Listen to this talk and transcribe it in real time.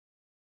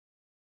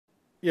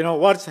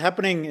What's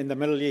happening in the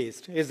Middle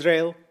East,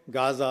 Israel,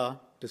 Gaza,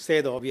 to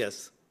say the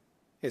obvious,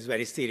 is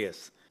very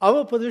serious.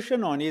 Our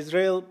position on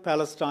Israel,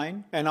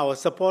 Palestine, and our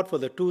support for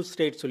the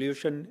two-state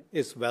solution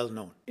is well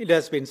known. It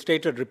has been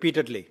stated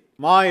repeatedly.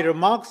 My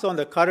remarks on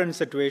the current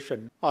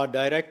situation are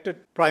directed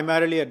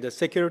primarily at the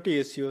security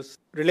issues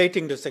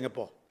relating to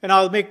Singapore. And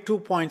I'll make 2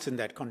 points in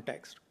that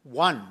context.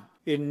 One,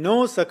 in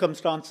no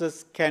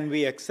circumstances can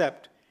we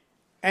accept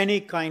any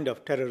kind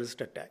of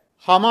terrorist attack.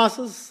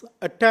 Hamas's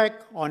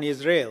attack on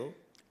Israel,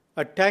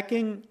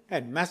 attacking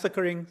and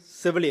massacring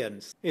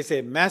civilians, is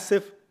a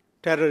massive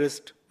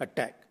terrorist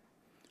attack.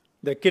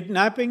 The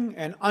kidnapping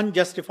and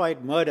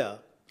unjustified murder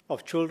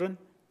of children,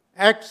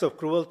 acts of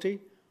cruelty,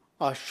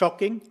 are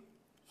shocking,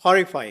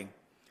 horrifying,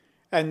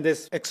 and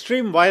this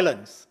extreme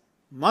violence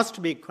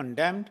must be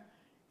condemned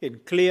in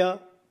clear,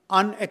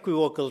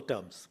 unequivocal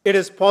terms. It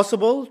is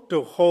possible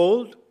to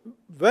hold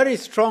very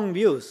strong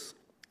views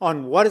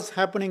on what is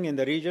happening in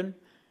the region.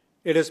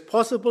 It is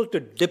possible to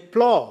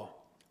deplore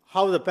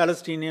how the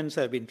Palestinians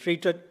have been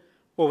treated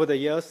over the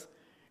years.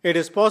 It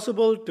is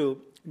possible to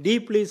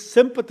deeply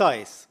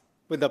sympathize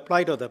with the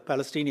plight of the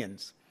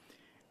Palestinians,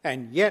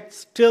 and yet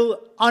still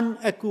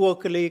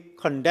unequivocally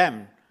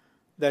condemn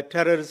the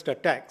terrorist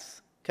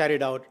attacks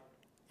carried out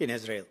in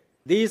Israel.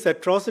 These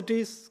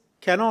atrocities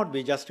cannot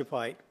be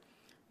justified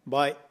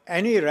by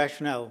any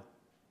rationale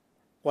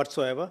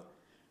whatsoever,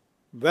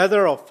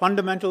 whether of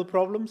fundamental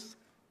problems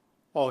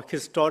or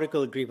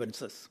historical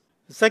grievances.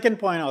 The second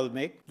point I'll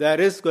make,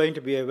 there is going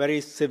to be a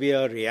very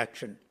severe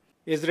reaction.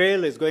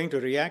 Israel is going to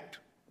react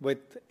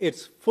with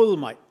its full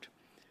might.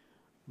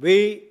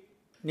 We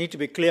need to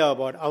be clear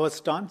about our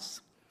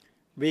stance.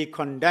 We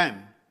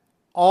condemn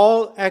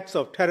all acts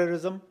of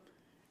terrorism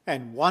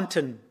and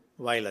wanton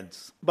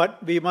violence.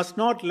 But we must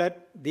not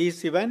let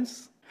these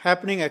events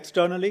happening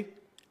externally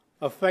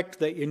affect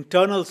the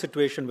internal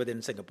situation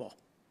within Singapore.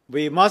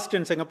 We must,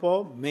 in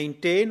Singapore,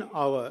 maintain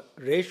our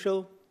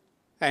racial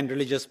and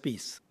religious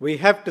peace. We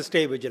have to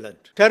stay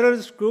vigilant.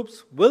 Terrorist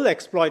groups will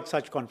exploit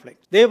such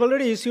conflict. They have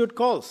already issued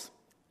calls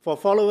for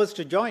followers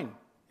to join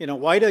in a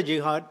wider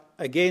jihad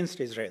against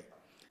Israel.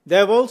 There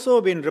have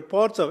also been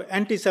reports of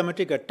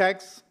anti-Semitic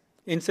attacks,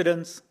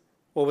 incidents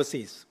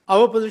overseas.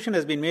 Our position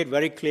has been made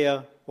very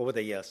clear over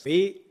the years.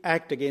 We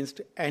act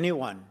against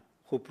anyone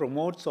who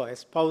promotes or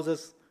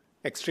espouses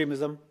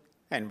extremism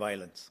and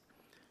violence.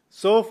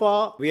 So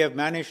far, we have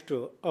managed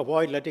to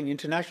avoid letting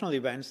international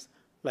events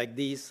like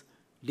these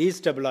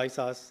destabilize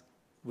us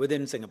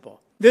within Singapore.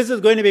 This is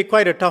going to be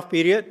quite a tough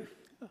period,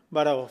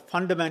 but our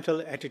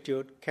fundamental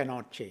attitude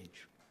cannot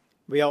change.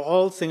 We are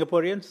all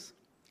Singaporeans.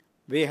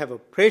 We have a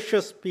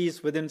precious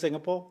peace within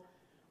Singapore.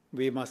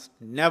 We must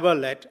never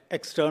let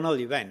external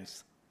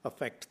events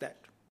affect that.